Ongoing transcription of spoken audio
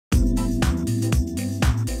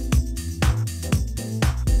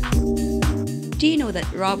Do you know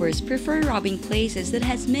that robbers prefer robbing places that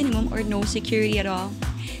has minimum or no security at all?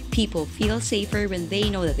 People feel safer when they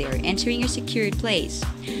know that they are entering a secured place.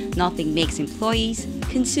 Nothing makes employees,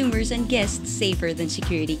 consumers, and guests safer than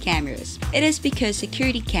security cameras. It is because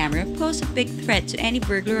security camera pose a big threat to any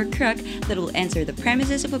burglar or crook that will enter the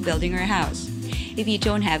premises of a building or house. If you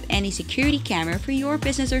don't have any security camera for your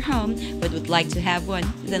business or home but would like to have one,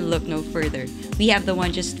 then look no further. We have the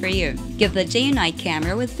one just for you. Give the day and night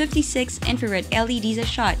camera with 56 infrared LEDs a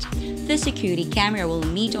shot. This security camera will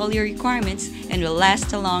meet all your requirements and will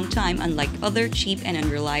last a long time, unlike other cheap and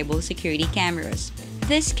unreliable security cameras.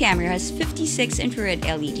 This camera has 56 infrared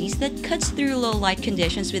LEDs that cuts through low light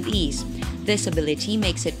conditions with ease. This ability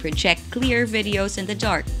makes it project clear videos in the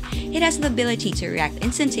dark. It has the ability to react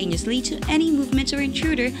instantaneously to any movement or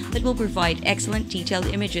intruder that will provide excellent detailed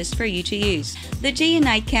images for you to use. The day and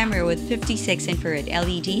night camera with 56 infrared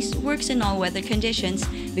LEDs works in all weather conditions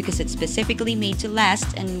because it's specifically made to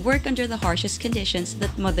last and work under the harshest conditions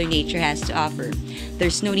that Mother Nature has to offer.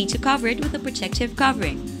 There's no need to cover it with a protective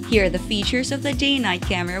covering. Here are the features of the day and night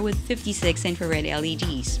camera with 56 infrared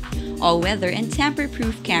LEDs. All-weather and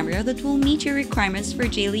tamper-proof camera that will meet your requirements for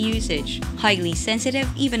daily usage. Highly sensitive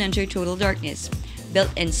even under total darkness.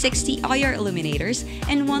 Built-in 60 IR illuminators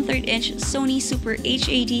and 1/3 inch Sony Super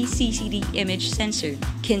HAD CCD image sensor.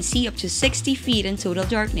 Can see up to 60 feet in total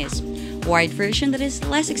darkness. Wired version that is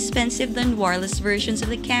less expensive than wireless versions of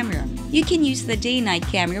the camera. You can use the day-night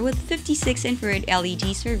camera with 56 infrared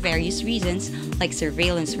LEDs for various reasons, like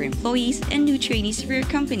surveillance for employees and new trainees for your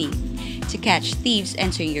company, to catch thieves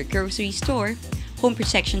entering your grocery store, home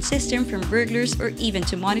protection system from burglars, or even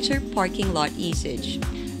to monitor parking lot usage.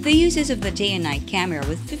 The uses of the day and night camera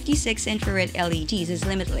with 56 infrared LEDs is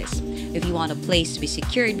limitless. If you want a place to be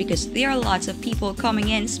secured because there are lots of people coming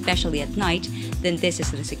in, especially at night, then this is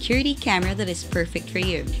the security camera that is perfect for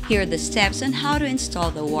you. Here are the steps on how to install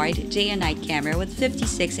the wired day and night camera with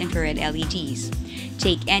 56 infrared LEDs.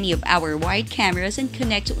 Take any of our wired cameras and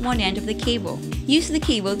connect one end of the cable. Use the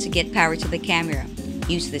cable to get power to the camera.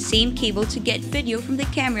 Use the same cable to get video from the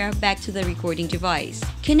camera back to the recording device.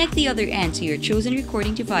 Connect the other end to your chosen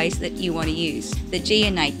recording device that you want to use. The day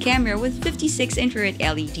and night camera with 56 infrared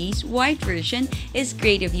LEDs wide version is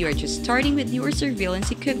great if you are just starting with your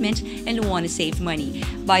surveillance equipment and want to save money.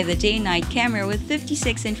 Buy the day and night camera with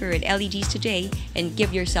 56 infrared LEDs today and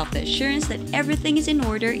give yourself the assurance that everything is in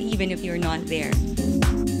order even if you're not there.